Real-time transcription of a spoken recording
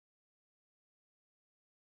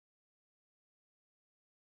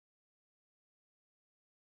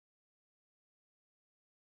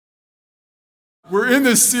We're in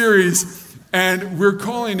this series, and we're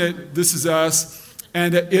calling it This Is Us.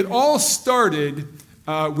 And it all started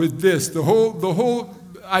with this. The whole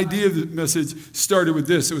idea of the message started with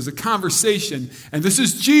this. It was a conversation. And this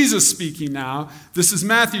is Jesus speaking now. This is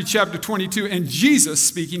Matthew chapter 22. And Jesus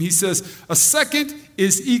speaking, he says, a second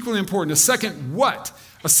is equally important. A second what?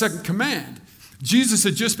 A second command. Jesus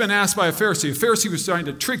had just been asked by a Pharisee. A Pharisee was trying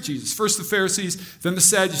to trick Jesus. First the Pharisees, then the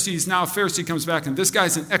Sadducees. Now a Pharisee comes back, and this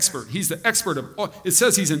guy's an expert. He's the expert of, it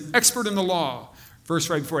says he's an expert in the law. Verse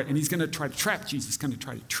right before it. And he's going to try to trap Jesus, going to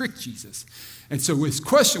try to trick Jesus. And so his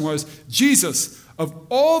question was, Jesus, of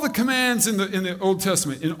all the commands in the Old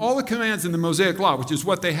Testament, in all the commands in the Mosaic Law, which is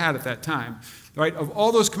what they had at that time, right? Of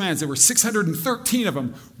all those commands, there were 613 of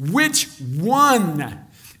them. Which one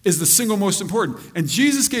is the single most important? And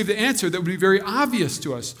Jesus gave the answer that would be very obvious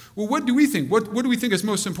to us. Well, what do we think? What do we think is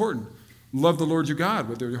most important? Love the Lord your God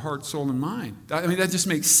with your heart, soul, and mind. I mean, that just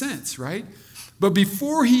makes sense, right? But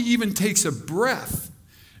before he even takes a breath,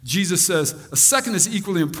 Jesus says, a second is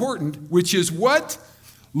equally important, which is what?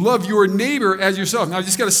 Love your neighbor as yourself. Now, I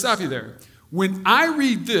just got to stop you there. When I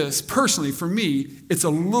read this, personally, for me, it's a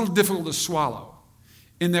little difficult to swallow.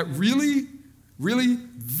 In that really,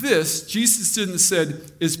 this, Jesus didn't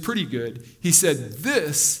said, is pretty good. He said,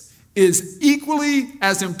 this is equally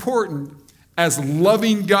as important as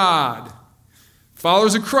loving God.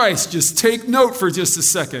 Followers of Christ, just take note for just a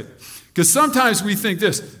second. Because sometimes we think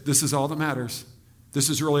this is all that matters. This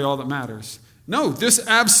is really all that matters. No, this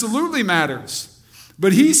absolutely matters.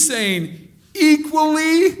 But he's saying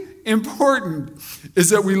equally important is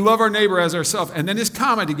that we love our neighbor as ourselves. And then his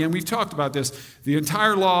comment again, we've talked about this, the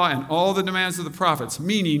entire law and all the demands of the prophets,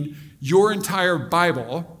 meaning your entire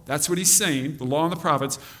Bible, that's what he's saying, the law and the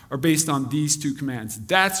prophets are based on these two commands.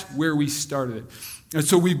 That's where we started it. And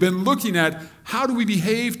so we've been looking at how do we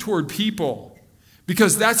behave toward people?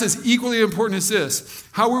 Because that's as equally important as this.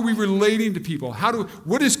 How are we relating to people?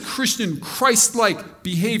 What is Christian Christ-like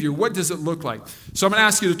behavior? What does it look like? So I'm going to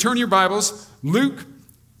ask you to turn your Bibles, Luke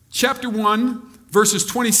chapter 1, verses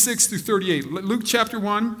 26 through 38. Luke chapter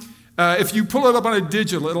 1. If you pull it up on a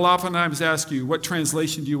digital, it'll oftentimes ask you, what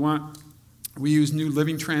translation do you want? We use New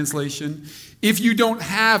Living Translation. If you don't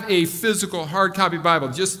have a physical hard copy Bible,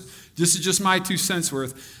 this is just my 2 cents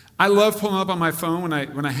worth. I love pulling up on my phone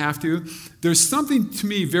when I have to. There's something to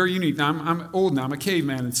me very unique. Now, I'm old now. I'm a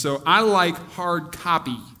caveman, and so I like hard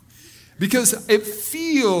copy because it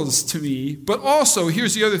feels to me, but also,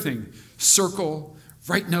 here's the other thing. Circle,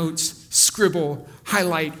 write notes, scribble,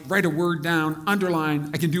 highlight, write a word down,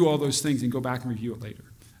 underline. I can do all those things and go back and review it later.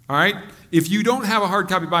 All right? If you don't have a hard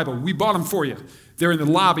copy Bible, we bought them for you. They're in the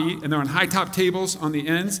lobby, and they're on high-top tables on the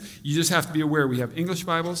ends. You just have to be aware we have English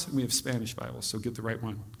Bibles and we have Spanish Bibles, so get the right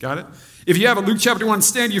one. Got it? If you have it, Luke chapter 1,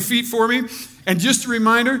 stand to your feet for me. And just a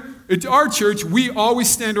reminder, at our church, we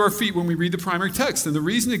always stand to our feet when we read the primary text. And the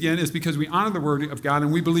reason, again, is because we honor the Word of God,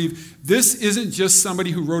 and we believe this isn't just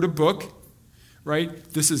somebody who wrote a book,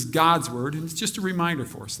 right? This is God's Word, and it's just a reminder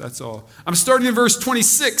for us, that's all. I'm starting in verse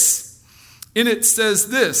 26. In it says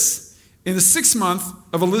this, in the 6th month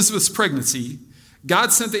of Elizabeth's pregnancy,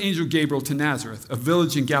 God sent the angel Gabriel to Nazareth, a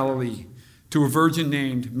village in Galilee, to a virgin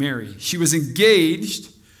named Mary. She was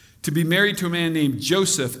engaged to be married to a man named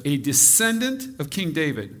Joseph, a descendant of King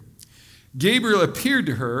David. Gabriel appeared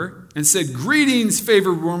to her and said, "Greetings,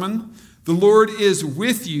 favored woman, the Lord is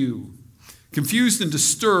with you." Confused and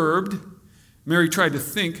disturbed, Mary tried to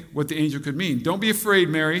think what the angel could mean. "Don't be afraid,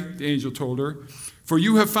 Mary," the angel told her, "for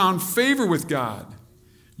you have found favor with God.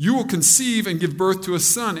 You will conceive and give birth to a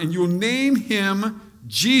son, and you will name him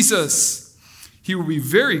Jesus. He will be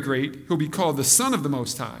very great. He'll be called the Son of the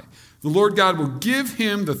Most High. The Lord God will give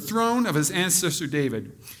him the throne of his ancestor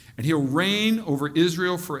David, and he'll reign over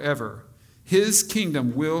Israel forever. His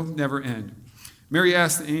kingdom will never end." Mary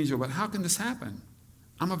asked the angel, "But how can this happen?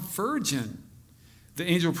 I'm a virgin." The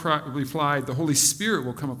angel replied, "The Holy Spirit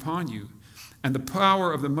will come upon you, and the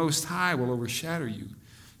power of the Most High will overshadow you.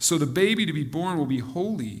 So the baby to be born will be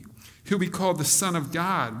holy. He'll be called the Son of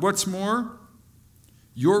God. What's more,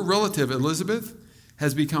 your relative Elizabeth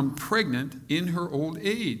has become pregnant in her old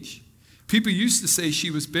age. People used to say she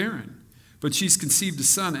was barren, but she's conceived a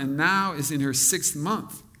son and now is in her 6th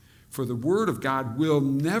month. For the word of God will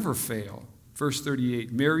never fail." Verse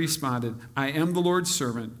 38, Mary responded, "I am the Lord's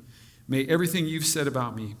servant. May everything you've said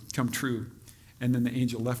about me come true." And then the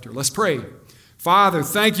angel left her. Let's pray. Father,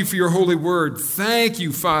 thank you for your holy word. Thank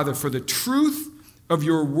you, Father, for the truth of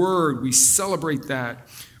your word. We celebrate that.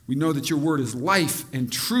 We know that your word is life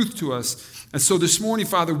and truth to us. And so this morning,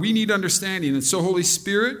 Father, we need understanding. And so, Holy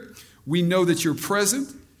Spirit, we know that you're present.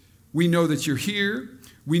 We know that you're here.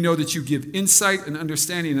 We know that you give insight and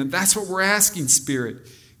understanding, and that's what we're asking, Spirit.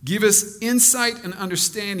 Give us insight and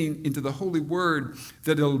understanding into the holy word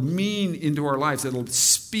that it'll mean into our lives, that it'll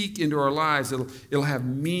speak into our lives, it'll have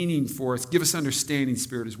meaning for us. Give us understanding,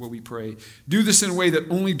 Spirit, is what we pray. Do this in a way that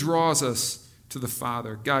only draws us to the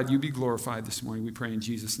Father. God, you be glorified this morning. We pray in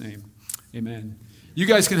Jesus' name. Amen. You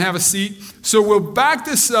guys can have a seat. So we'll back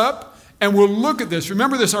this up and we'll look at this.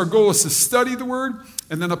 Remember this, our goal is to study the word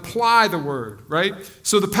and then apply the word, right?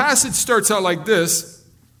 So the passage starts out like this.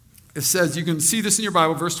 It says, you can see this in your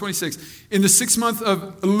Bible, verse 26, in the 6th month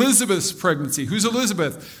of Elizabeth's pregnancy. Who's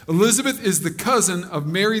Elizabeth? Elizabeth is the cousin of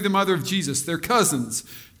Mary, the mother of Jesus. They're cousins.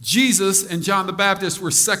 Jesus and John the Baptist were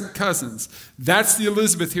second cousins. That's the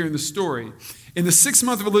Elizabeth here in the story. In the 6th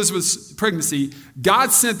month of Elizabeth's pregnancy,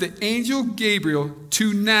 God sent the angel Gabriel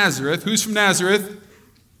to Nazareth. Who's from Nazareth?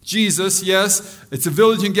 Jesus, yes. It's a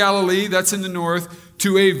village in Galilee. That's in the north.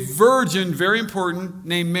 To a virgin, very important,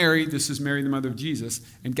 named Mary. This is Mary, the mother of Jesus.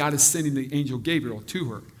 And God is sending the angel Gabriel to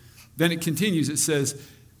her. Then it continues. It says,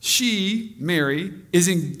 she, Mary, is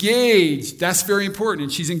engaged. That's very important.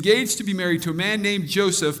 And she's engaged to be married to a man named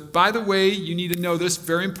Joseph. By the way, you need to know this.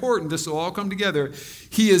 Very important. This will all come together.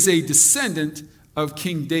 He is a descendant of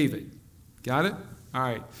King David. Got it? All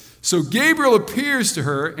right. So Gabriel appears to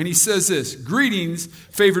her, and he says this, greetings,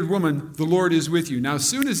 favored woman, the Lord is with you. Now,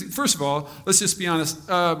 first of all, let's just be honest.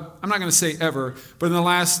 I'm not going to say ever, but in the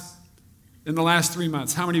last 3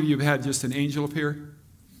 months, how many of you have had just an angel appear?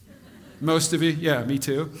 Most of you? Yeah, me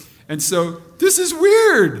too. And so this is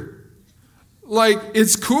weird. Like,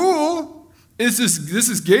 it's cool. This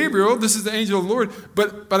is Gabriel. This is the angel of the Lord.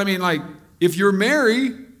 But I mean, like, if you're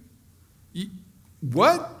Mary,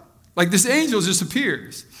 what? Like, this angel just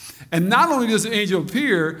appears. And not only does the angel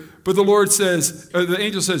appear, but the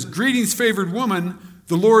angel says, greetings, favored woman,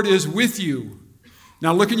 the Lord is with you.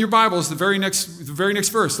 Now look in your Bibles, the very next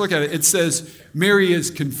verse. Look at it. It says, Mary is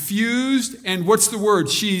confused, and what's the word?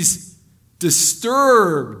 She's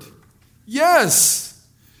disturbed. Yes,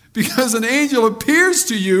 because an angel appears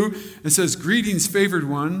to you and says, greetings, favored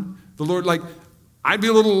one, the Lord, like, I'd be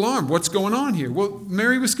a little alarmed. What's going on here? Well,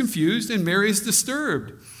 Mary was confused, and Mary is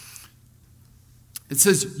disturbed. It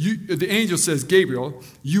says, the angel says, Gabriel,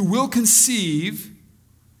 you will conceive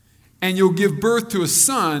and you'll give birth to a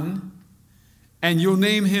son and you'll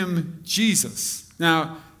name him Jesus.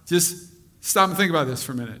 Now, just stop and think about this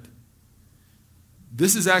for a minute.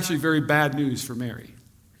 This is actually very bad news for Mary.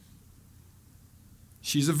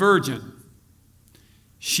 She's a virgin.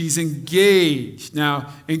 She's engaged.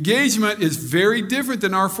 Now, engagement is very different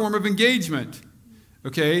than our form of engagement.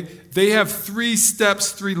 Okay? They have 3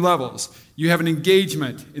 steps, 3 levels. You have an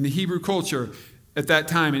engagement in the Hebrew culture at that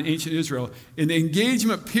time in ancient Israel. In the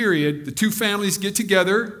engagement period, the 2 families get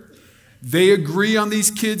together. They agree on these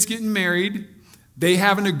kids getting married. They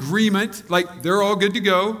have an agreement, like they're all good to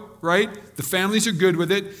go, right? The families are good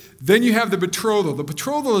with it. Then you have the betrothal. The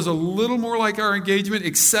betrothal is a little more like our engagement,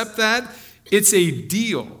 except that it's a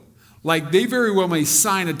deal. Like they very well may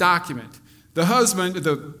sign a document. The husband,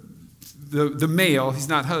 the male, he's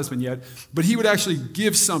not husband yet, but he would actually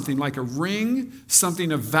give something like a ring, something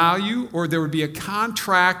of value, or there would be a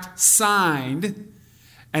contract signed,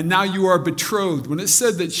 and now you are betrothed. When it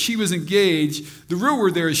said that she was engaged, the real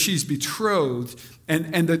word there is she's betrothed,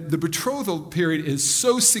 and the betrothal period is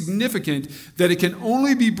so significant that it can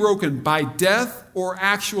only be broken by death or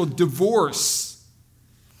actual divorce.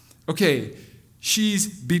 Okay, she's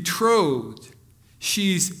betrothed.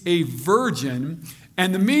 She's a virgin.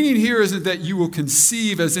 And the meaning here isn't that you will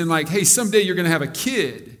conceive as in like, hey, someday you're going to have a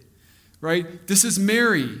kid, right? This is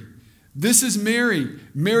Mary. This is Mary.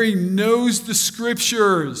 Mary knows the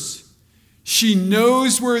scriptures. She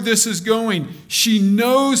knows where this is going. She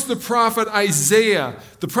knows the prophet Isaiah.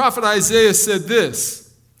 The prophet Isaiah said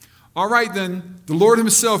this, all right then, the Lord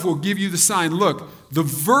himself will give you the sign. Look, the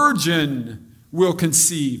virgin will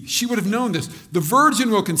conceive. She would have known this. The virgin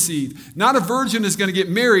will conceive. Not a virgin is going to get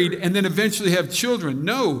married and then eventually have children.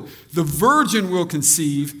 No, the virgin will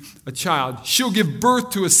conceive a child. She'll give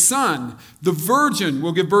birth to a son. The virgin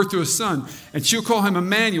will give birth to a son. And she'll call him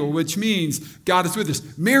Emmanuel, which means God is with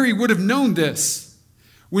us. Mary would have known this.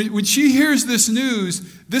 When she hears this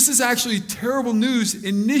news, this is actually terrible news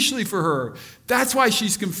initially for her. That's why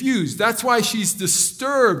she's confused. That's why she's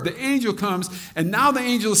disturbed. The angel comes, and now the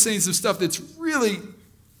angel is saying some stuff that's really,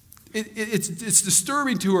 it's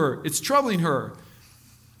disturbing to her. It's troubling her.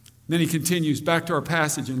 And then he continues back to our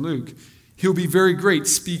passage in Luke. He'll be very great,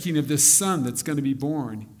 speaking of this son that's going to be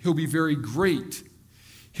born. He'll be very great.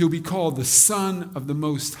 He'll be called the Son of the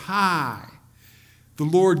Most High. The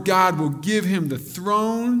Lord God will give him the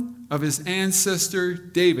throne of his ancestor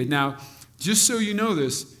David. Now, Just so you know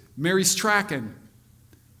this, Mary's tracking.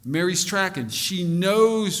 Mary's tracking. She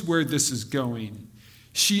knows where this is going.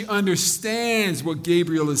 She understands what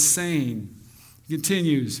Gabriel is saying. He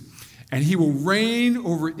continues, and he will reign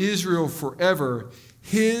over Israel forever.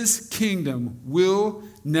 His kingdom will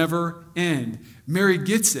never end. Mary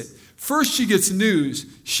gets it. First, she gets news.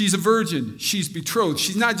 She's a virgin. She's betrothed.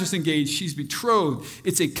 She's not just engaged. She's betrothed.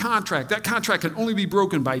 It's a contract. That contract can only be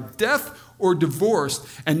broken by death or divorce.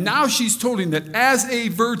 And now she's told him that as a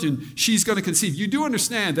virgin, she's going to conceive. You do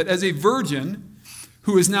understand that as a virgin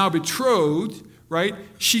who is now betrothed, right,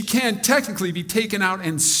 she can technically be taken out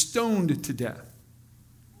and stoned to death.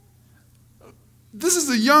 This is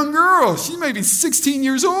a young girl. She may be 16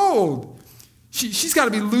 years old. She's got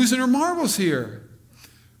to be losing her marbles here.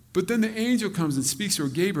 But then the angel comes and speaks to her,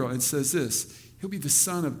 Gabriel, and says this: he'll be the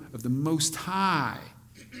son of the Most High.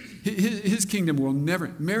 His kingdom will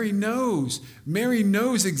never. Mary knows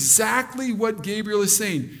exactly what Gabriel is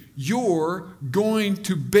saying. You're going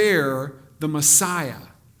to bear the Messiah,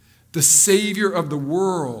 the Savior of the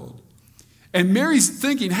world. And Mary's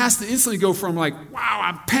thinking has to instantly go from like, wow,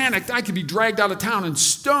 I'm panicked, I could be dragged out of town and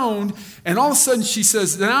stoned. And all of a sudden she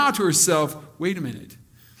says now to herself, wait a minute.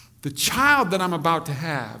 The child that I'm about to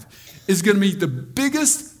have is going to meet the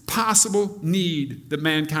biggest possible need that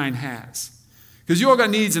mankind has. Because you all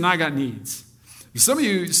got needs and I got needs. Some of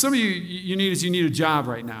you need a job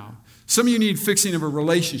right now. Some of you need fixing of a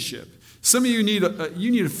relationship. Some of you need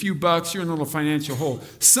a few bucks. You're in a little financial hole.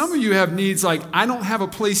 Some of you have needs like, I don't have a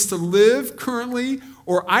place to live currently,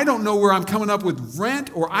 or I don't know where I'm coming up with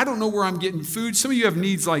rent, or I don't know where I'm getting food. Some of you have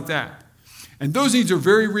needs like that. And those needs are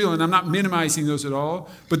very real, and I'm not minimizing those at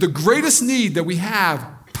all. But the greatest need that we have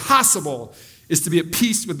possible is to be at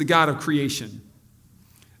peace with the God of creation.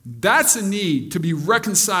 That's a need, to be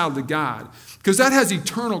reconciled to God, because that has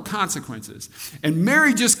eternal consequences. And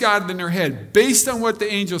Mary just got it in her head, based on what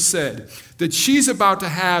the angel said, that she's about to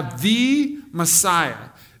have the Messiah,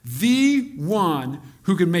 the one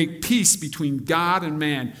who can make peace between God and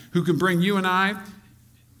man, who can bring you and I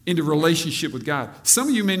into relationship with God. Some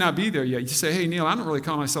of you may not be there yet. You say, hey, Neal, I don't really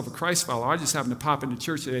call myself a Christ follower. I just happen to pop into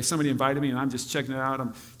church today. Somebody invited me, and I'm just checking it out.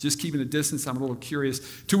 I'm just keeping a distance. I'm a little curious.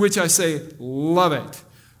 To which I say, love it.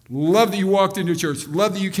 Love that you walked into church.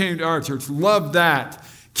 Love that you came to our church. Love that.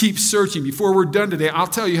 Keep searching. Before we're done today, I'll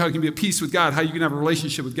tell you how you can be at peace with God, how you can have a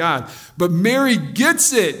relationship with God. But Mary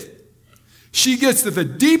gets it. She gets that the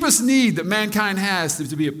deepest need that mankind has is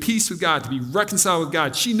to be at peace with God, to be reconciled with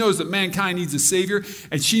God. She knows that mankind needs a Savior,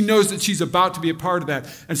 and she knows that she's about to be a part of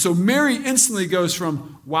that. And so Mary instantly goes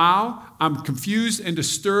from, wow, I'm confused and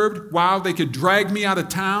disturbed. Wow, they could drag me out of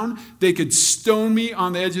town. They could stone me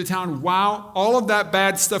on the edge of town. Wow, all of that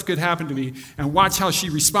bad stuff could happen to me. And watch how she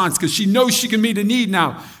responds, because she knows she can meet a need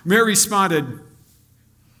now. Mary responded,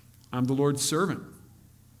 I'm the Lord's servant.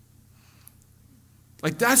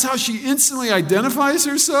 Like, that's how she instantly identifies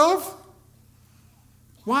herself?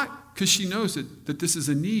 Why? Because she knows that this is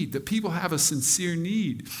a need, that people have a sincere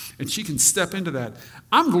need, and she can step into that.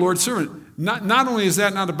 I'm the Lord's servant. Not only is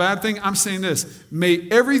that not a bad thing, I'm saying this: may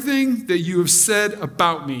everything that you have said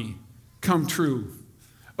about me come true.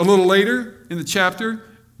 A little later in the chapter,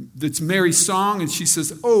 it's Mary's song, and she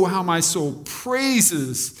says, oh, how my soul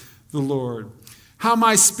praises the Lord, how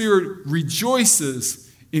my spirit rejoices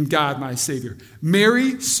in God, my Savior.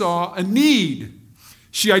 Mary saw a need.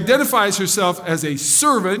 She identifies herself as a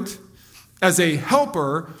servant, as a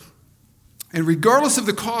helper, and regardless of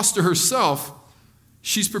the cost to herself,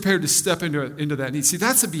 she's prepared to step into that need. See,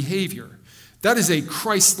 that's a behavior. That is a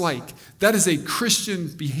Christ-like, that is a Christian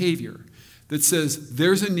behavior that says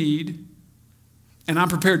there's a need, and I'm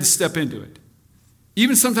prepared to step into it.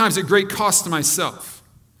 Even sometimes at great cost to myself.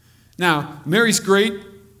 Now, Mary's great.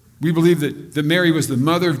 We believe that Mary was the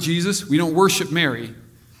mother of Jesus. We don't worship Mary.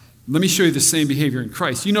 Let me show you the same behavior in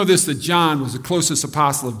Christ. You know this, that John was the closest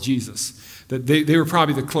apostle of Jesus. That they were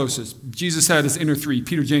probably the closest. Jesus had his inner three,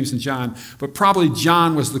 Peter, James, and John. But probably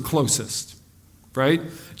John was the closest. Right?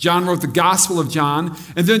 John wrote the Gospel of John.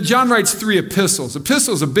 And then John writes 3 epistles.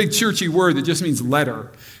 Epistle is a big churchy word that just means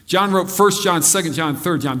letter. John wrote 1 John, 2 John,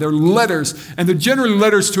 3 John. They're letters, and they're generally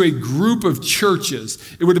letters to a group of churches.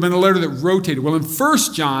 It would have been a letter that rotated. Well, in 1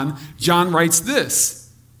 John, John writes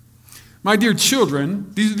this. My dear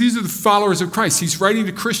children, these are the followers of Christ. He's writing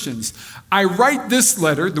to Christians. I write this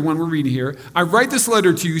letter, the one we're reading here, I write this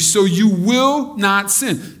letter to you so you will not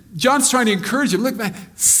sin. John's trying to encourage him. Look, man,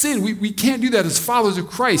 sin, we can't do that as followers of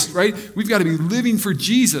Christ, right? We've got to be living for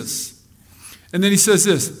Jesus. And then he says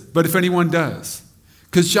this, but if anyone does,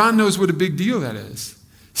 because John knows what a big deal that is.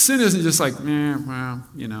 Sin isn't just like, well,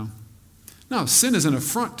 you know. No, sin is an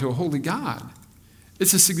affront to a holy God.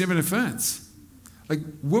 It's a significant offense. Like,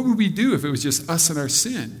 what would we do if it was just us and our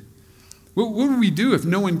sin? What would we do if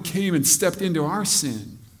no one came and stepped into our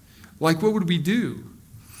sin? Like, what would we do?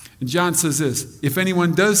 And John says this, if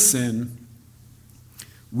anyone does sin,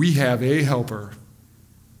 we have a helper.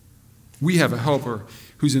 We have a helper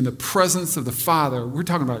who's in the presence of the Father. We're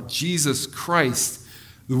talking about Jesus Christ,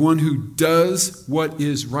 the one who does what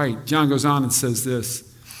is right. John goes on and says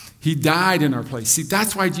this, he died in our place. See,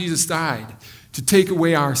 that's why Jesus died, to take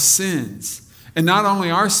away our sins. And not only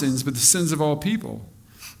our sins, but the sins of all people.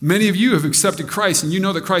 Many of you have accepted Christ, and you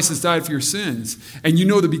know that Christ has died for your sins. And you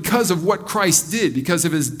know that because of what Christ did, because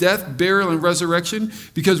of his death, burial, and resurrection,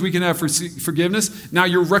 because we can have forgiveness, now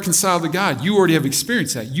you're reconciled to God. You already have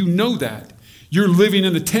experienced that. You know that. You're living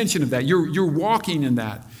in the tension of that. You're walking in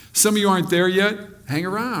that. Some of you aren't there yet. Hang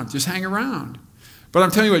around. Just hang around. But I'm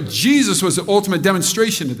telling you what, Jesus was the ultimate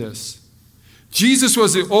demonstration of this. Jesus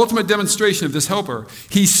was the ultimate demonstration of this helper.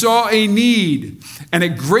 He saw a need, and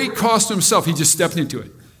at great cost to himself, he just stepped into it.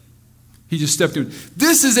 He just stepped into it.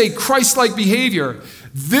 This is a Christ-like behavior.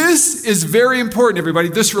 This is very important, everybody,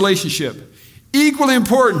 this relationship. Equally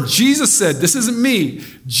important, Jesus said, this isn't me.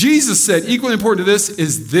 Jesus said, equally important to this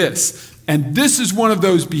is this. And this is one of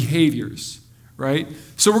those behaviors, right?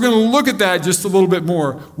 So we're going to look at that just a little bit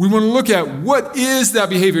more. We want to look at what is that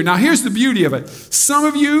behavior. Now, here's the beauty of it. Some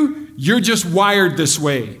of you, you're just wired this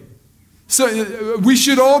way. So we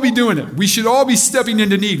should all be doing it. We should all be stepping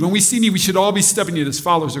into need. When we see need, we should all be stepping in as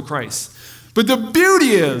followers of Christ. But the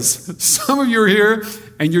beauty is, some of you are here,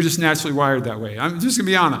 and you're just naturally wired that way. I'm just going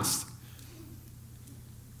to be honest.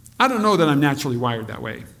 I don't know that I'm naturally wired that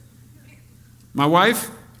way. My wife,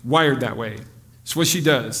 wired that way. It's what she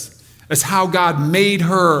does. It's how God made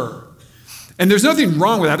her. And there's nothing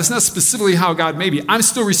wrong with that. It's not specifically how God made me. I'm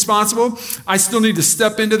still responsible. I still need to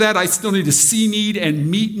step into that. I still need to see need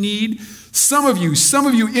and meet need. Some of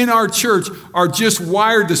you in our church are just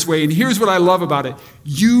wired this way. And here's what I love about it.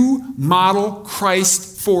 You model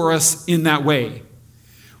Christ for us in that way.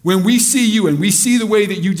 When we see you and we see the way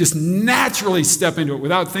that you just naturally step into it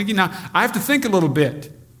without thinking. Now, I have to think a little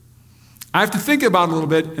bit. I have to think about it a little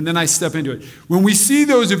bit, and then I step into it. When we see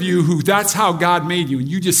those of you who that's how God made you, and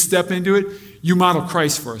you just step into it, you model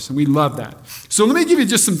Christ for us, and we love that. So let me give you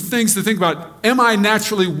just some things to think about. Am I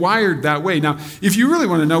naturally wired that way? Now, if you really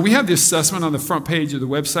want to know, we have the assessment on the front page of the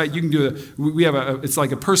website. You can do it's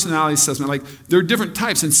like a personality assessment. Like, there are different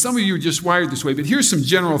types, and some of you are just wired this way, but here's some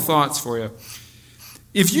general thoughts for you.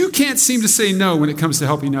 If you can't seem to say no when it comes to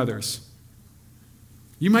helping others,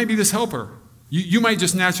 you might be this helper. You might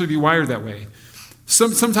just naturally be wired that way.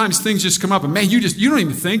 Sometimes things just come up, and man, you don't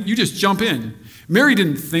even think, you just jump in. Mary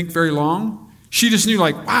didn't think very long. She just knew,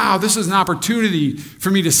 like, wow, this is an opportunity for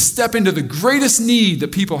me to step into the greatest need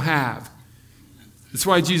that people have. That's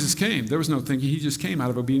why Jesus came. There was no thinking. He just came out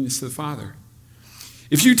of obedience to the Father.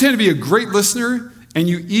 If you tend to be a great listener and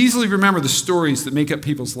you easily remember the stories that make up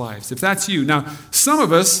people's lives, if that's you. Now, some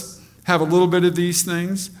of us have a little bit of these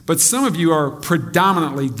things, but some of you are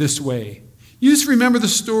predominantly this way. You just remember the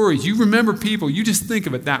stories. You remember people. You just think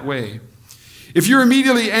of it that way. If you're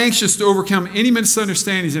immediately anxious to overcome any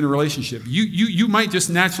misunderstandings in a relationship, you might just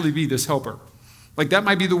naturally be this helper. Like, that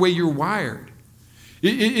might be the way you're wired.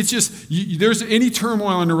 It's just, there's any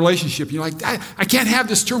turmoil in a relationship. You're like, I can't have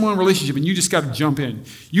this turmoil in a relationship, and you just got to jump in.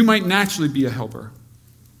 You might naturally be a helper.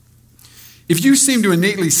 If you seem to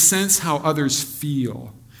innately sense how others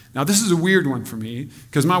feel. Now, this is a weird one for me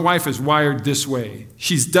because my wife is wired this way.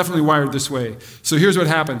 She's definitely wired this way. So here's what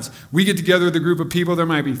happens. We get together with a group of people. There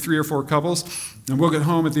might be 3 or 4 couples. And we'll get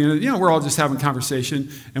home at the end of we're all just having conversation.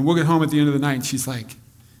 And we'll get home at the end of the night. And she's like,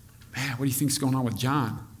 man, what do you think's going on with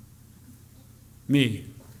John? Me.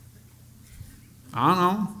 I don't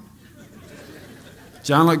know.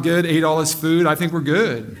 John looked good, ate all his food. I think we're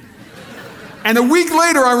good. And a week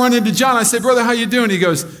later, I run into John. I say, brother, how you doing? He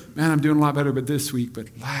goes, man, I'm doing a lot better, but this week, but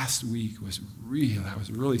last week was real. I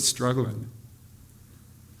was really struggling.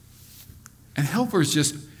 And helpers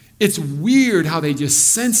it's weird how they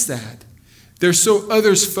just sense that. They're so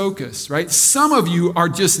others focused, right? Some of you are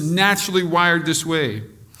just naturally wired this way.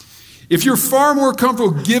 If you're far more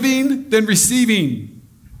comfortable giving than receiving,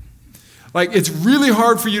 like, it's really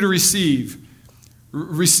hard for you to receive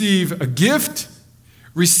a gift,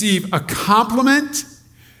 receive a compliment,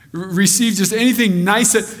 receive just anything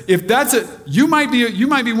nice. If that's it, you might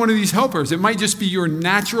be one of these helpers. It might just be your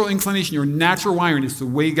natural inclination, your natural wiring. It's the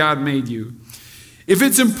way God made you. If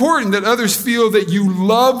it's important that others feel that you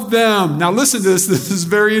love them. Now listen to this. This is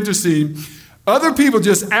very interesting. Other people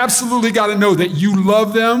just absolutely got to know that you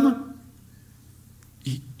love them,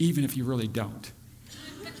 even if you really don't.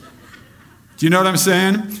 Do you know what I'm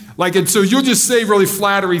saying? Like, and so you'll just say really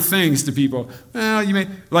flattery things to people. Well, you may,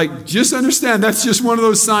 like, just understand that's just one of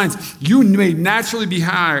those signs. You may naturally be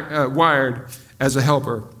wired as a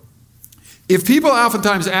helper. If people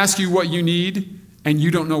oftentimes ask you what you need and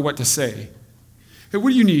you don't know what to say, hey,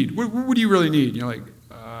 what do you need? What do you really need? You're like,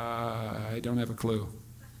 I don't have a clue.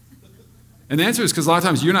 And the answer is because a lot of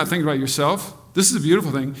times you're not thinking about yourself. This is a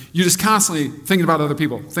beautiful thing. You're just constantly thinking about other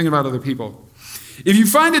people, If you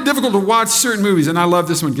find it difficult to watch certain movies, and I love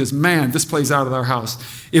this one because, man, this plays out at our house.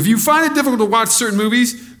 If you find it difficult to watch certain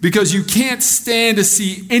movies because you can't stand to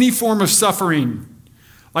see any form of suffering,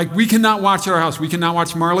 like we cannot watch at our house. We cannot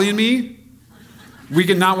watch Marley and Me. We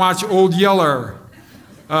cannot watch Old Yeller.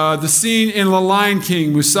 The scene in The Lion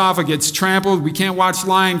King, Mustafa gets trampled. We can't watch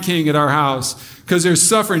Lion King at our house because there's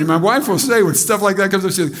suffering. And my wife will say when stuff like that comes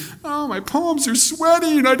up, she's like, oh, my palms are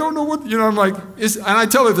sweaty and I don't know what, I'm like, and I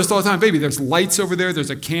tell her this all the time, baby, there's lights over there. There's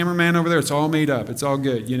a cameraman over there. It's all made up. It's all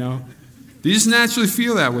good, You just naturally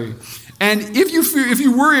feel that way. And if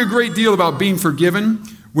you worry a great deal about being forgiven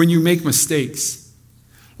when you make mistakes,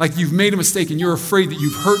 like you've made a mistake and you're afraid that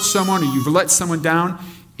you've hurt someone or you've let someone down,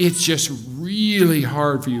 it's just really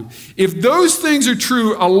hard for you. If those things are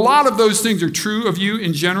true, a lot of those things are true of you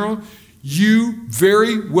in general, you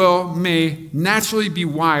very well may naturally be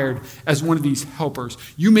wired as one of these helpers.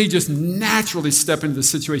 You may just naturally step into the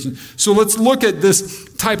situation. So let's look at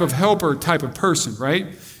this type of helper, type of person, right?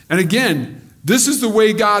 And again, this is the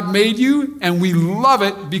way God made you, and we love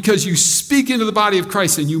it because you speak into the body of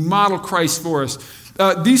Christ and you model Christ for us.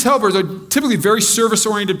 These helpers are typically very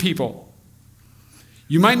service-oriented people.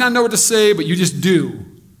 You might not know what to say, but you just do.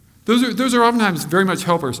 Those are oftentimes very much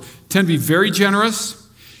helpers. Tend to be very generous.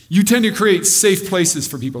 You tend to create safe places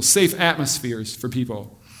for people, safe atmospheres for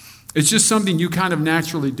people. It's just something you kind of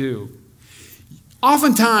naturally do.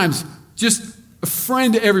 Oftentimes, just a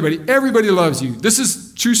friend to everybody. Everybody loves you. This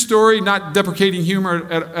is true story, not deprecating humor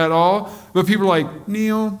at all. But people are like,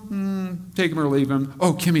 Neal, take him or leave him.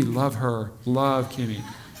 Oh, Kimmy, love her. Love Kimmy.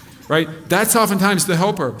 Right? That's oftentimes the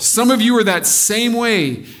helper. Some of you are that same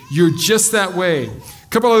way. You're just that way. A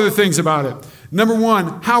couple other things about it. Number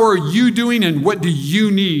one, how are you doing and what do you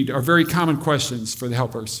need are very common questions for the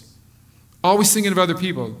helpers. Always thinking of other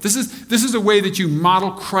people. This is a way that you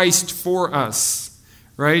model Christ for us.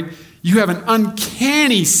 Right? You have an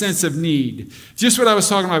uncanny sense of need. Just what I was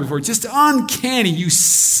talking about before. Just uncanny. You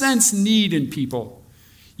sense need in people.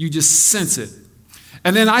 You just sense it.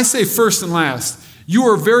 And then I say first and last. You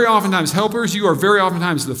are very oftentimes helpers. You are very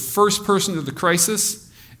oftentimes the first person to the crisis,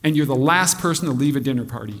 and you're the last person to leave a dinner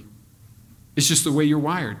party. It's just the way you're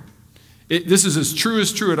wired. This is as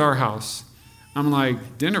true at our house. I'm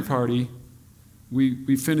like, dinner party?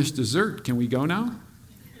 We finished dessert. Can we go now?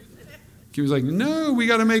 He was like, no, we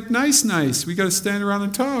got to make nice. We got to stand around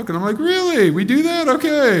and talk. And I'm like, really? We do that?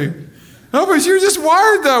 Okay. Helpers, you're just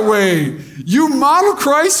wired that way. You model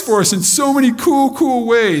Christ for us in so many cool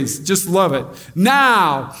ways. Just love it.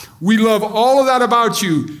 Now, we love all of that about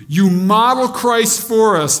you. You model Christ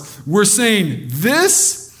for us. We're saying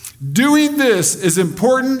doing this is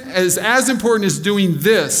important as important as doing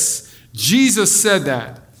this. Jesus said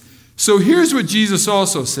that. So here's what Jesus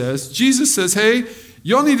also says. Jesus says, hey,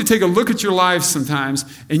 y'all need to take a look at your lives sometimes,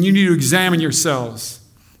 and you need to examine yourselves.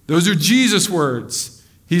 Those are Jesus' words.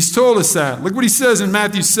 He's told us that. Look what he says in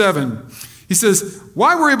Matthew 7. He says,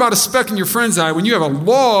 why worry about a speck in your friend's eye when you have a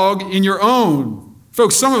log in your own?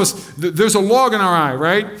 Folks, some of us, there's a log in our eye,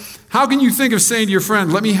 right? How can you think of saying to your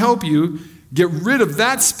friend, let me help you get rid of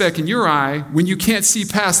that speck in your eye when you can't see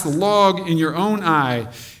past the log in your own eye?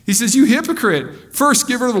 He says, you hypocrite. First,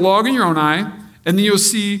 get rid of the log in your own eye, and then you'll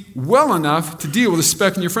see well enough to deal with a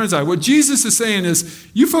speck in your friend's eye. What Jesus is saying is,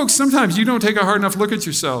 you folks, sometimes you don't take a hard enough look at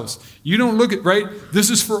yourselves. You don't look at, right? This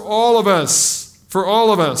is for all of us. For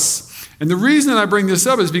all of us. And the reason that I bring this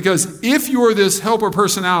up is because if you're this helper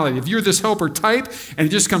personality, if you're this helper type, and it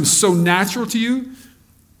just comes so natural to you,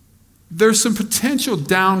 there's some potential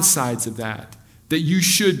downsides of that you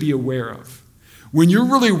should be aware of. When you're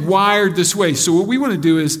really wired this way, so what we want to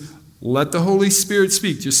do is let the Holy Spirit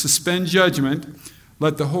speak. Just suspend judgment.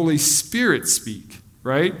 Let the Holy Spirit speak,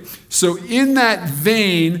 right? So in that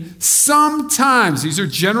vein, sometimes, these are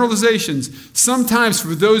generalizations, sometimes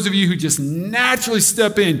for those of you who just naturally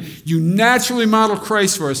step in, you naturally model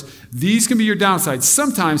Christ for us, these can be your downsides.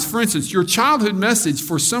 Sometimes, for instance, your childhood message,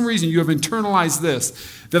 for some reason you have internalized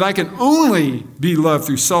this, that I can only be loved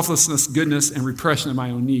through selflessness, goodness, and repression of my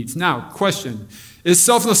own needs. Now, question, is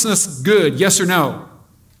selflessness good? Yes or no?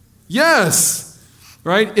 Yes,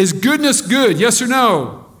 right? Is goodness good? Yes or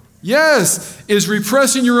no? Yes. Is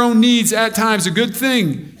repressing your own needs at times a good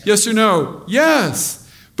thing? Yes or no? Yes.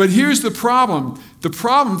 But here's the problem. The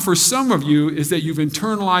problem for some of you is that you've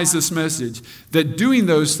internalized this message that doing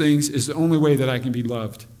those things is the only way that I can be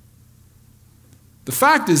loved. The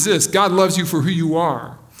fact is this: God loves you for who you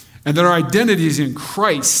are, and that our identity is in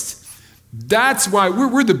Christ. That's why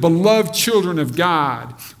we're the beloved children of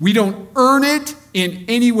God. We don't earn it in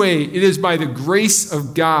any way. It is by the grace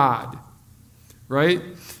of God, right?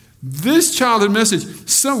 This childhood message,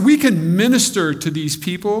 so we can minister to these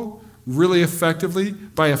people really effectively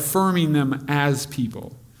by affirming them as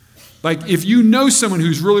people. Like if you know someone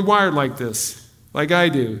who's really wired like this, like I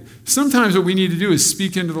do, sometimes what we need to do is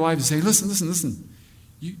speak into the life and say, listen.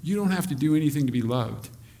 You don't have to do anything to be loved.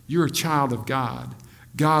 You're a child of God.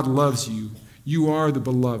 God loves you. You are the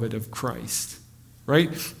beloved of Christ,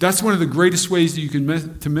 right? That's one of the greatest ways that you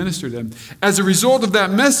can to minister to them. As a result of that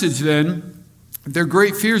message, then, their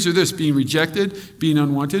great fears are this: being rejected, being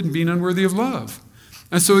unwanted, and being unworthy of love.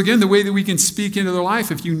 And so again, the way that we can speak into their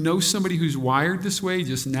life, if you know somebody who's wired this way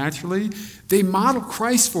just naturally, they model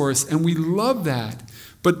Christ for us, and we love that.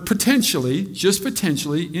 But potentially, just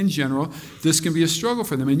potentially, in general, this can be a struggle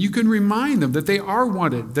for them. And you can remind them that they are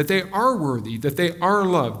wanted, that they are worthy, that they are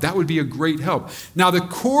loved. That would be a great help. Now, the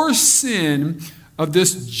core sin of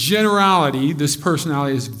this generality, this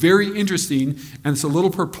personality, is very interesting, and it's a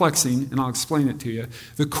little perplexing, and I'll explain it to you.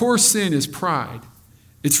 The core sin is pride.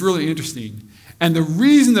 It's really interesting. And the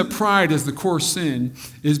reason that pride is the core sin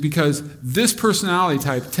is because this personality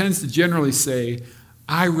type tends to generally say,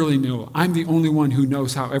 I really know. I'm the only one who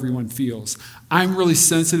knows how everyone feels. I'm really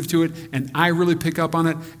sensitive to it, and I really pick up on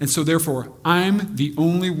it, and so therefore, I'm the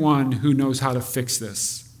only one who knows how to fix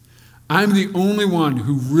this. I'm the only one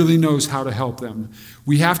who really knows how to help them.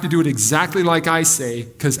 We have to do it exactly like I say,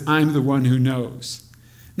 because I'm the one who knows.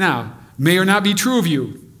 Now, may or not be true of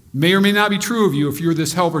you. May or may not be true of you if you're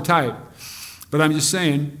this helper type. But I'm just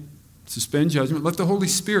saying, suspend judgment. Let the Holy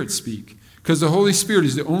Spirit speak, because the Holy Spirit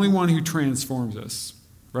is the only one who transforms us.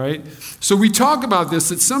 Right? So we talk about this,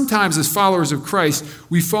 that sometimes as followers of Christ,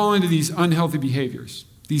 we fall into these unhealthy behaviors.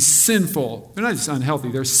 These sinful, they're not just unhealthy,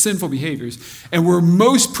 they're sinful behaviors. And we're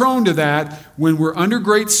most prone to that when we're under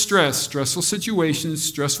great stress, stressful situations,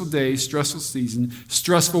 stressful days, stressful season,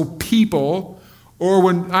 stressful people, or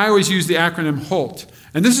when I always use the acronym HALT.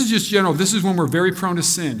 And this is just general. This is when we're very prone to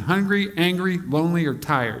sin. Hungry, angry, lonely, or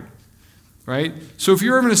tired. Right? So if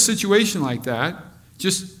you're ever in a situation like that,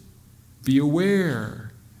 just be aware.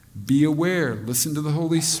 Be aware. Listen to the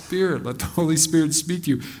Holy Spirit. Let the Holy Spirit speak to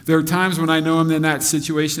you. There are times when I know I'm in that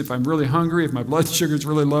situation, if I'm really hungry, if my blood sugar is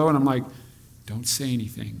really low, and I'm like, don't say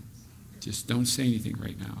anything. Just don't say anything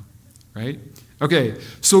right now. Right? Okay,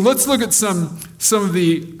 so let's look at some of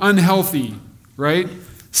the unhealthy, right?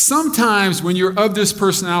 Sometimes when you're of this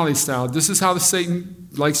personality style, this is how the Satan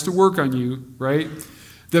likes to work on you, right?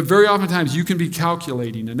 That very oftentimes you can be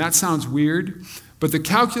calculating, and that sounds weird, but the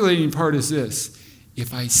calculating part is this.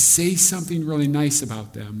 If I say something really nice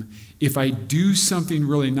about them, if I do something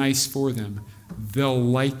really nice for them, they'll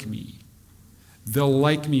like me. They'll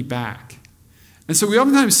like me back. And so we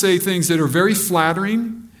oftentimes say things that are very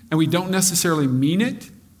flattering, and we don't necessarily mean it.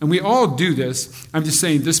 And we all do this. I'm just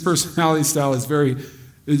saying this personality style is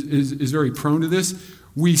very prone to this.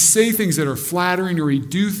 We say things that are flattering, or we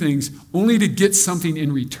do things only to get something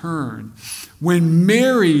in return. When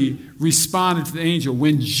Mary responded to the angel,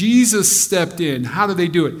 when Jesus stepped in, how do they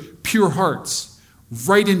do it? Pure hearts,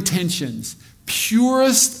 right intentions,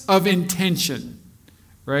 purest of intention,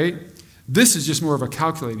 right? This is just more of a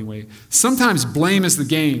calculating way. Sometimes blame is the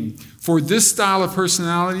game. For this style of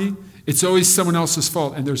personality, it's always someone else's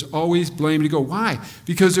fault, and there's always blame to go. Why?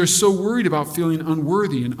 Because they're so worried about feeling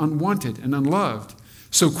unworthy and unwanted and unloved.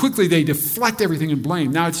 So quickly they deflect everything and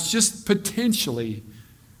blame. Now it's just potentially,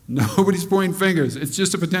 nobody's pointing fingers. It's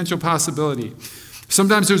just a potential possibility.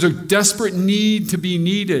 Sometimes there's a desperate need to be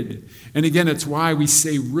needed. And again, it's why we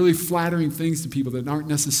say really flattering things to people that aren't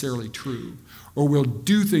necessarily true. Or we'll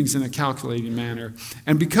do things in a calculating manner.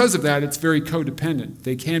 And because of that, it's very codependent.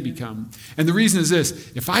 They can become. And the reason is this.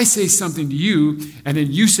 If I say something to you, and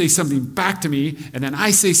then you say something back to me, and then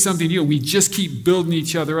I say something to you, and we just keep building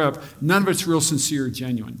each other up, none of it's real sincere or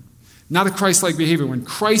genuine. Not a Christ-like behavior. When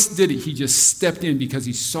Christ did it, he just stepped in because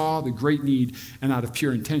he saw the great need and out of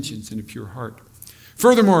pure intentions and a pure heart.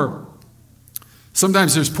 Furthermore,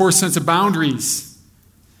 sometimes there's poor sense of boundaries.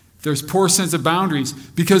 There's poor sense of boundaries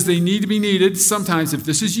because they need to be needed. Sometimes if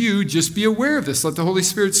this is you, just be aware of this. Let the Holy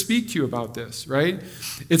Spirit speak to you about this, right?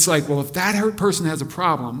 It's like, well, if that hurt person has a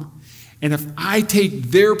problem, and if I take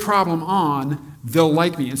their problem on, they'll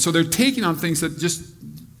like me. And so they're taking on things that just,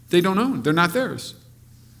 they don't own. They're not theirs,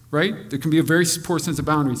 right? There can be a very poor sense of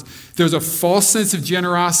boundaries. There's a false sense of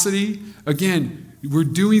generosity. Again, We're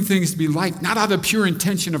doing things to be liked, not out of the pure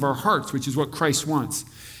intention of our hearts, which is what Christ wants.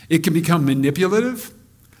 It can become manipulative,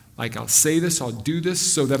 like I'll say this, I'll do this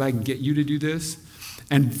so that I can get you to do this.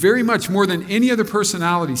 And very much more than any other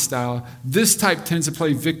personality style, this type tends to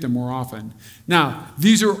play victim more often. Now,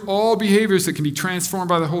 these are all behaviors that can be transformed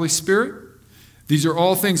by the Holy Spirit. These are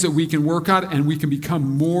all things that we can work on, and we can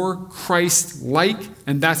become more Christ-like,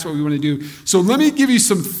 and that's what we want to do. So let me give you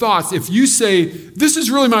some thoughts. If you say, this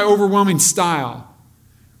is really my overwhelming style,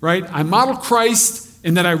 right? I model Christ,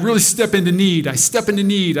 and then I really step into need. I step into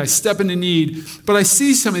need. But I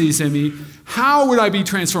see some of these in me. How would I be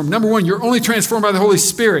transformed? Number one, you're only transformed by the Holy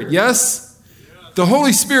Spirit, yes? The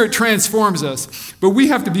Holy Spirit transforms us. But we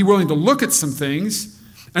have to be willing to look at some things.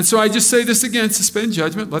 And so I just say this again, suspend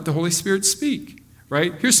judgment, let the Holy Spirit speak,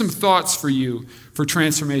 right? Here's some thoughts for you for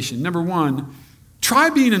transformation. Number one, try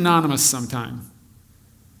being anonymous sometime.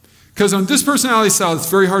 Because on this personality style, it's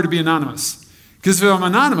very hard to be anonymous. Because if I'm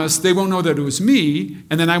anonymous, they won't know that it was me,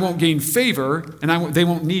 and then I won't gain favor, and they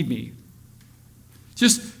won't need me.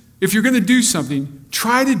 Just, if you're going to do something,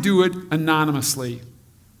 try to do it anonymously.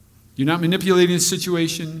 You're not manipulating the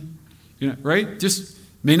situation, right? Just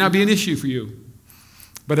may not be an issue for you.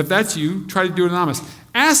 But if that's you, try to do it anonymous.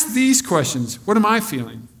 Ask these questions. What am I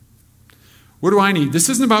feeling? What do I need? This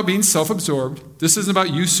isn't about being self-absorbed. This isn't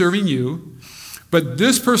about you serving you. But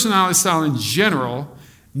this personality style in general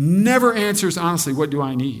never answers honestly, what do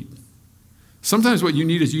I need? Sometimes what you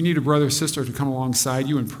need is you need a brother or sister to come alongside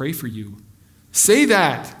you and pray for you. Say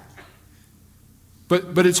that.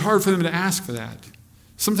 But it's hard for them to ask for that.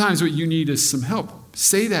 Sometimes what you need is some help.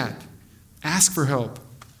 Say that. Ask for help.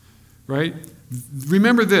 Right?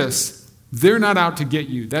 Remember this. They're not out to get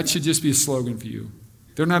you. That should just be a slogan for you.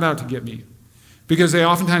 They're not out to get me. Because they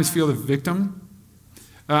oftentimes feel the victim.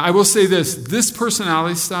 I will say this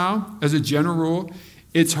personality style, as a general rule,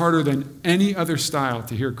 it's harder than any other style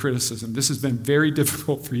to hear criticism. This has been very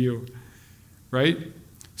difficult for you, right?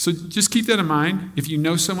 So just keep that in mind. If you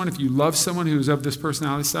know someone, if you love someone who is of this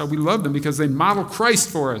personality style, we love them because they model Christ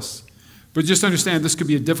for us. But just understand this could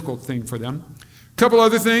be a difficult thing for them. A couple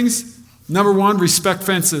other things. Number one, respect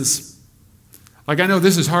fences. Like I know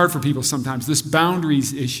this is hard for people sometimes, this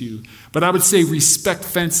boundaries issue. But I would say respect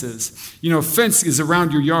fences. A fence is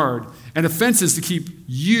around your yard. And a fence is to keep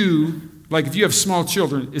you, like if you have small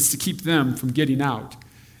children, it's to keep them from getting out.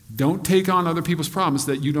 Don't take on other people's problems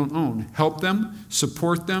that you don't own. Help them,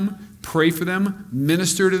 support them, pray for them,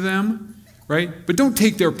 minister to them, right? But don't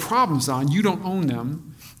take their problems on. You don't own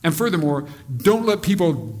them. And furthermore, don't let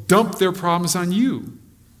people dump their problems on you.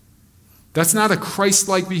 That's not a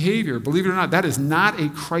Christ-like behavior. Believe it or not, that is not a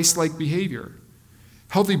Christ-like behavior.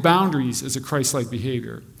 Healthy boundaries is a Christ-like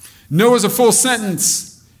behavior. No is a full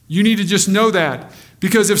sentence. You need to just know that.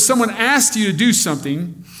 Because if someone asks you to do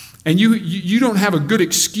something and you don't have a good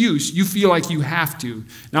excuse, you feel like you have to.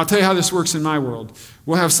 Now, I'll tell you how this works in my world.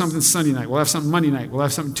 We'll have something Sunday night. We'll have something Monday night. We'll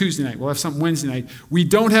have something Tuesday night. We'll have something Wednesday night. We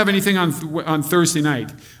don't have anything on Thursday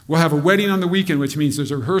night. We'll have a wedding on the weekend, which means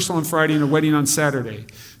there's a rehearsal on Friday and a wedding on Saturday.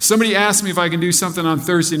 Somebody asked me if I can do something on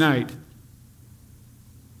Thursday night.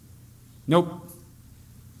 Nope.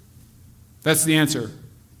 That's the answer.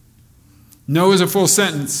 No is a full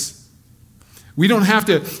sentence. We don't have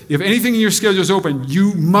to, if anything in your schedule is open,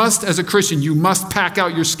 you must, as a Christian, you must pack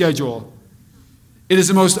out your schedule. It is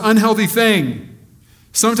the most unhealthy thing.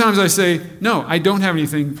 Sometimes I say, no, I don't have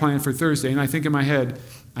anything planned for Thursday. And I think in my head,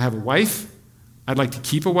 I have a wife. I'd like to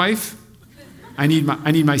keep a wife. I need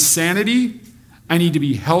my sanity. I need to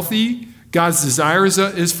be healthy. God's desire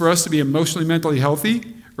is for us to be emotionally, mentally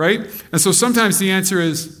healthy, right? And so sometimes the answer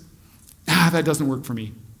is, that doesn't work for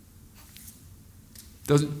me.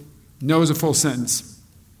 No is a full sentence.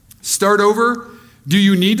 Start over. Do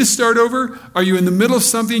you need to start over? Are you in the middle of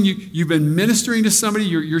something? You've been ministering to somebody.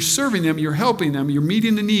 You're serving them. You're helping them. You're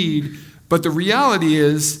meeting the need. But the reality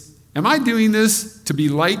is, am I doing this to be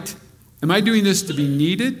liked? Am I doing this to be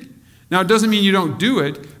needed? Now, it doesn't mean you don't do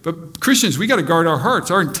it. But Christians, we got to guard our hearts.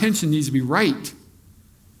 Our intention needs to be right.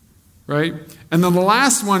 Right? And then the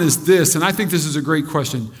last one is this, and I think this is a great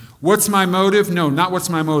question. What's my motive? No, not what's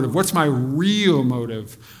my motive. What's my real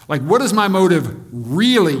motive? Like, what is my motive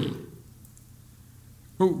really?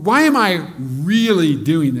 Why am I really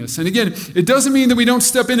doing this? And again, it doesn't mean that we don't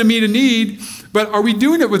step in to meet a need, but are we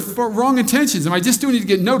doing it with wrong intentions? Am I just doing it to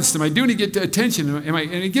get noticed? Am I doing it to get attention?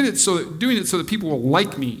 Doing it so that people will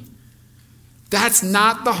like me? That's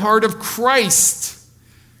not the heart of Christ.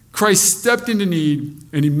 Christ stepped into need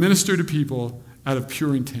and he ministered to people out of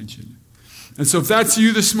pure intention. And so if that's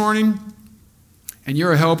you this morning and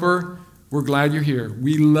you're a helper, we're glad you're here.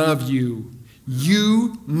 We love you.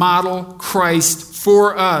 You model Christ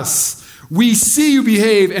for us. We see you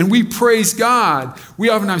behave and we praise God. We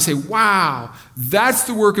oftentimes say, wow, that's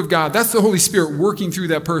the work of God. That's the Holy Spirit working through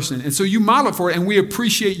that person. And so you model it for it, and we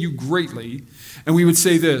appreciate you greatly. And we would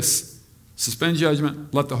say this: suspend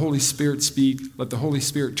judgment, let the Holy Spirit speak, let the Holy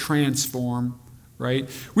Spirit transform, right?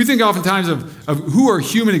 We think oftentimes of who are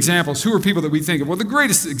human examples, who are people that we think of. Well, the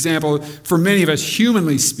greatest example for many of us,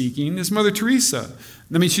 humanly speaking, is Mother Teresa.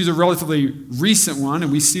 I mean, she's a relatively recent one,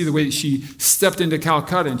 and we see the way that she stepped into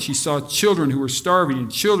Calcutta, and she saw children who were starving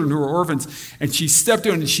and children who were orphans, and she stepped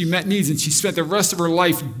in and she met needs, and she spent the rest of her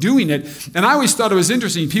life doing it. And I always thought it was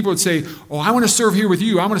interesting. People would say, oh, I want to serve here with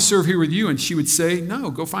you. I want to serve here with you. And she would say,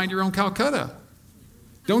 no, go find your own Calcutta.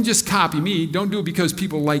 Don't just copy me. Don't do it because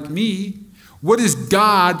people like me. What is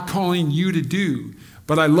God calling you to do?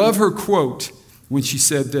 But I love her quote when she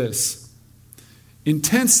said this: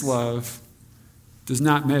 intense love does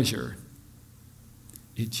not measure,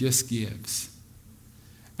 it just gives.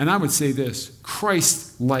 And I would say this: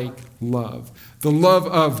 Christ-like love, the love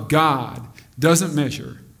of God, doesn't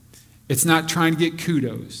measure. It's not trying to get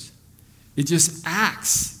kudos. It just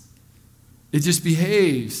acts. It just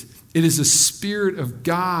behaves. It is the Spirit of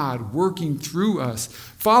God working through us.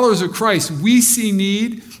 Followers of Christ, we see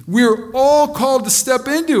need. We're all called to step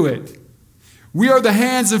into it. We are the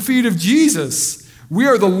hands and feet of Jesus. We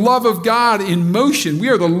are the love of God in motion. We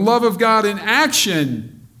are the love of God in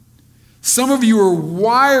action. Some of you are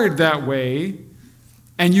wired that way,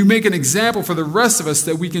 and you make an example for the rest of us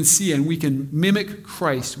that we can see, and we can mimic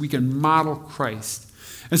Christ. We can model Christ.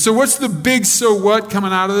 And so what's the big so what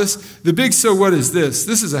coming out of this? The big so what is this.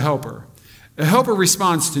 This is a helper. A helper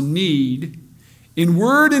responds to need. In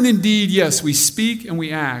word and in deed, yes, we speak and we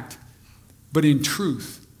act, but in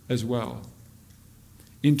truth as well.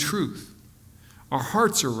 In truth. Our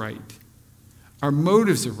hearts are right. Our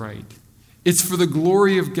motives are right. It's for the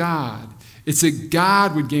glory of God. It's that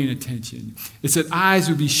God would gain attention. It's that eyes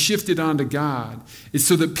would be shifted onto God. It's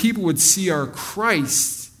so that people would see our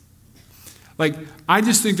Christ. Like, I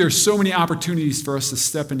just think there's so many opportunities for us to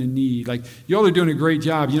step into need. Like, y'all are doing a great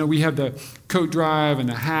job. You know, we have the coat drive and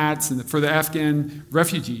the hats and for the Afghan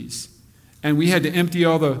refugees. And we had to empty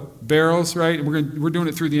all the barrels, right? And we're doing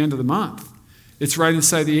it through the end of the month. It's right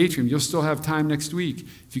inside the atrium. You'll still have time next week.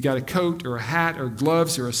 If you got a coat or a hat or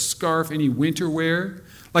gloves or a scarf, any winter wear,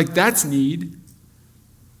 like that's need,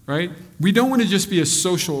 right? We don't want to just be a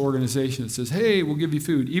social organization that says, hey, we'll give you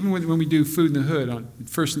food. Even when we do Food in the Hood on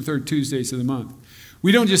first and third Tuesdays of the month.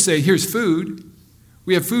 We don't just say, here's food.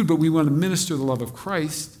 We have food, but we want to minister the love of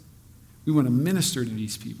Christ. We want to minister to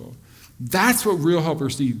these people. That's what real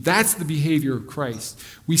helpers do. That's the behavior of Christ.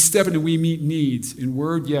 We step in and we meet needs. In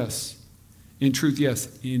word, yes. In truth,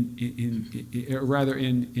 yes. In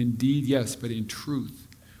deed, yes, but in truth,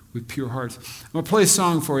 with pure hearts. I'm going to play a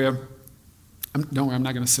song for you. Don't worry, I'm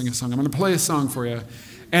not going to sing a song. I'm going to play a song for you.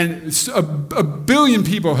 And a billion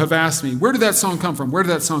people have asked me, where did that song come from? Where did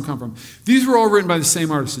that song come from? These were all written by the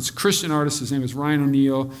same artist. It's a Christian artist. His name is Ryan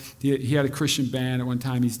Neal. He had a Christian band at one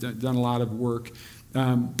time. He's done a lot of work.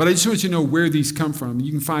 But I just want you to know where these come from.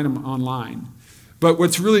 You can find them online. But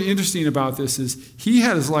what's really interesting about this is he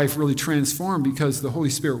had his life really transformed because the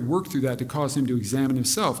Holy Spirit worked through that to cause him to examine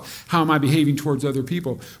himself. How am I behaving towards other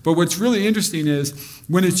people? But what's really interesting is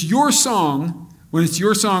when it's your song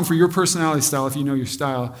for your personality style, if you know your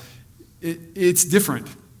style, it's different.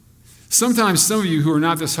 Sometimes some of you who are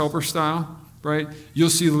not this helper style, right,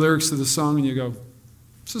 you'll see the lyrics to the song and you go,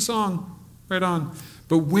 it's a song, right on.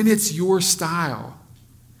 But when it's your style,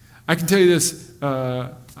 I can tell you this,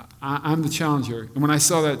 I'm the challenger. And when I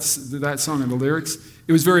saw that song and the lyrics,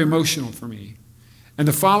 it was very emotional for me. And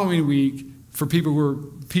the following week, for people who were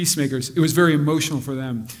peacemakers, it was very emotional for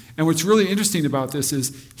them. And what's really interesting about this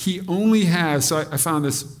is he only has, so I found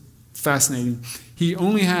this fascinating, he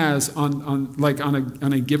only has on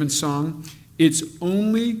a given song, it's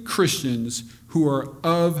only Christians who are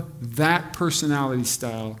of that personality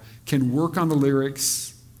style can work on the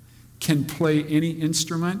lyrics, can play any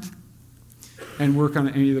instrument, and work on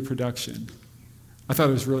any of the production. I thought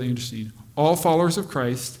it was really interesting. All followers of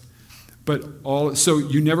Christ, but so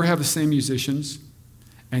you never have the same musicians,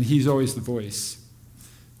 and he's always the voice.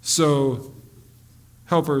 So,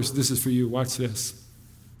 helpers, this is for you. Watch this.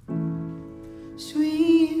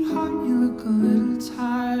 Sweetheart, you look a little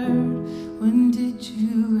tired. When did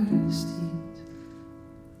you last eat?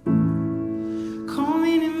 Come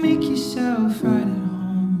in and make yourself right at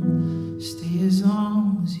home. Stay as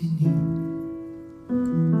long as you need.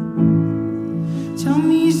 Tell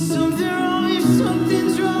me something wrong, if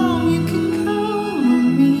something's wrong, you can count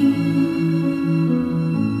on me.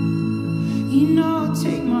 You know I'll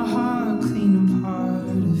take my heart clean apart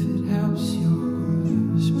if it helps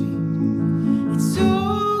yours beat.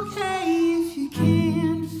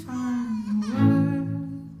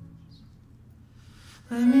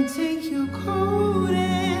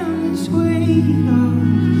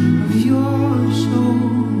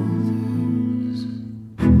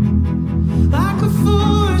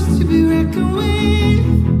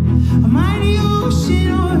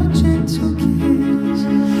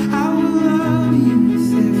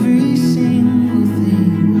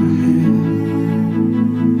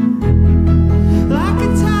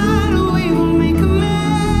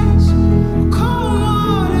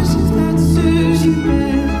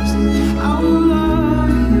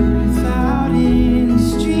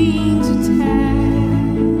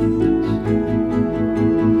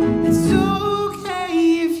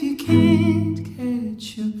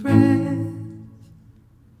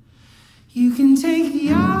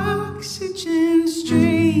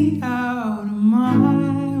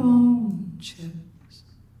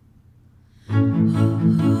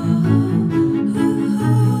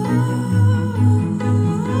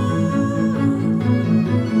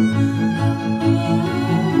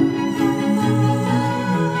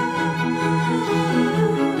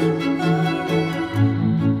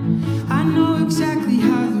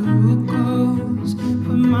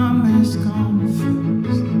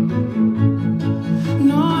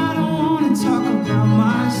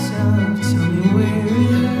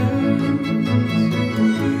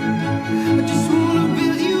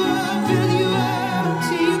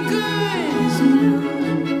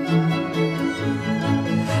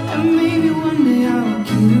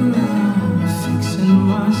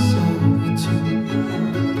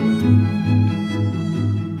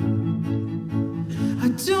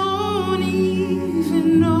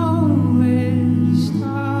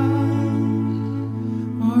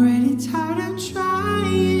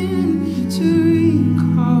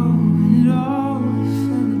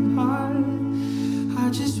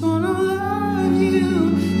 just wanna love you,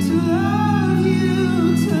 to love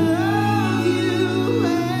you, to love you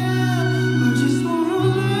well. I just wanna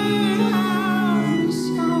learn how to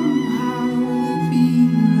somehow be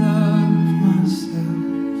loved myself.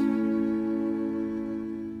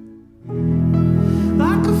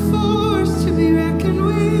 Like a force to be reckoned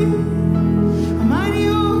with, a mighty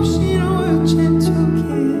ocean or a gentle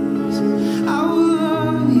kiss. I will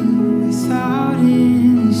love you without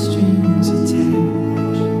any strings attached.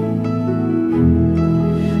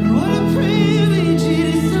 What a privilege it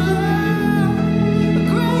is to love, a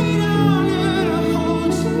great honor to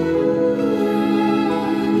hold you.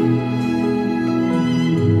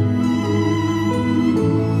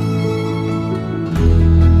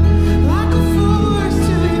 Like a force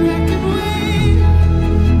to be reckoned with,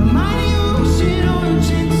 a mighty ocean or a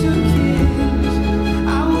gentle kiss. I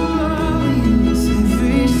will love you with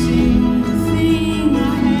every single thing I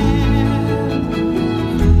have.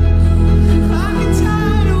 Like a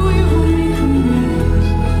tidal wave will make a mess,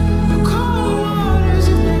 the cold waters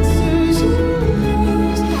of that surge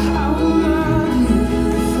release. I will love you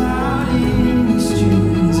without any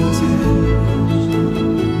strings attached.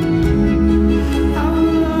 I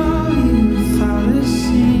will love you without a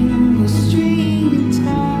single string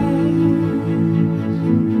attached.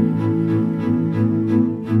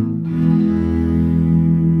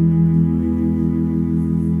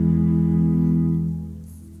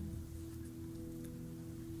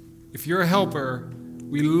 If you're a helper,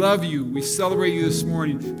 we love you. We celebrate you this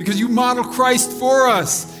morning because you model Christ for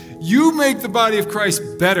us. You make the body of Christ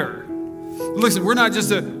better. Listen, we're not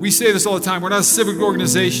just we say this all the time, we're not a civic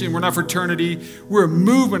organization, we're not fraternity. We're a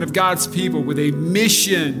movement of God's people with a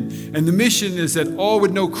mission. And the mission is that all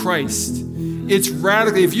would know Christ. It's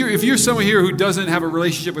radically, if you're someone here who doesn't have a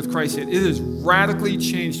relationship with Christ yet, it has radically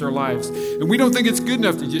changed our lives. And we don't think it's good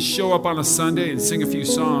enough to just show up on a Sunday and sing a few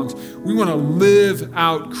songs. We want to live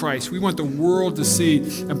out Christ. We want the world to see.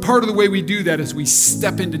 And part of the way we do that is we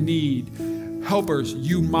step into need. Helpers,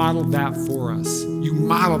 you model that for us. You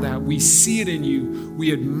model that. We see it in you.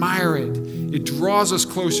 We admire it. It draws us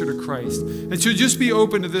closer to Christ. And so just be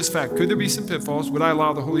open to this fact. Could there be some pitfalls? Would I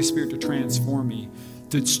allow the Holy Spirit to transform me,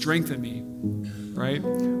 to strengthen me, right?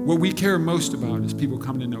 What we care most about is people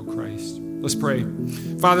coming to know Christ. Let's pray.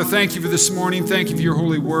 Father, thank you for this morning. Thank you for your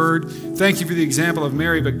holy word. Thank you for the example of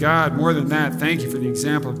Mary, but God, more than that, thank you for the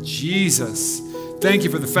example of Jesus. Thank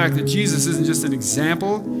you for the fact that Jesus isn't just an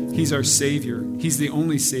example, he's our Savior. He's the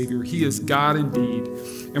only Savior. He is God indeed.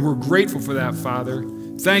 And we're grateful for that, Father.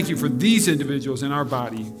 Thank you for these individuals in our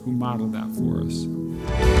body who modeled that for us.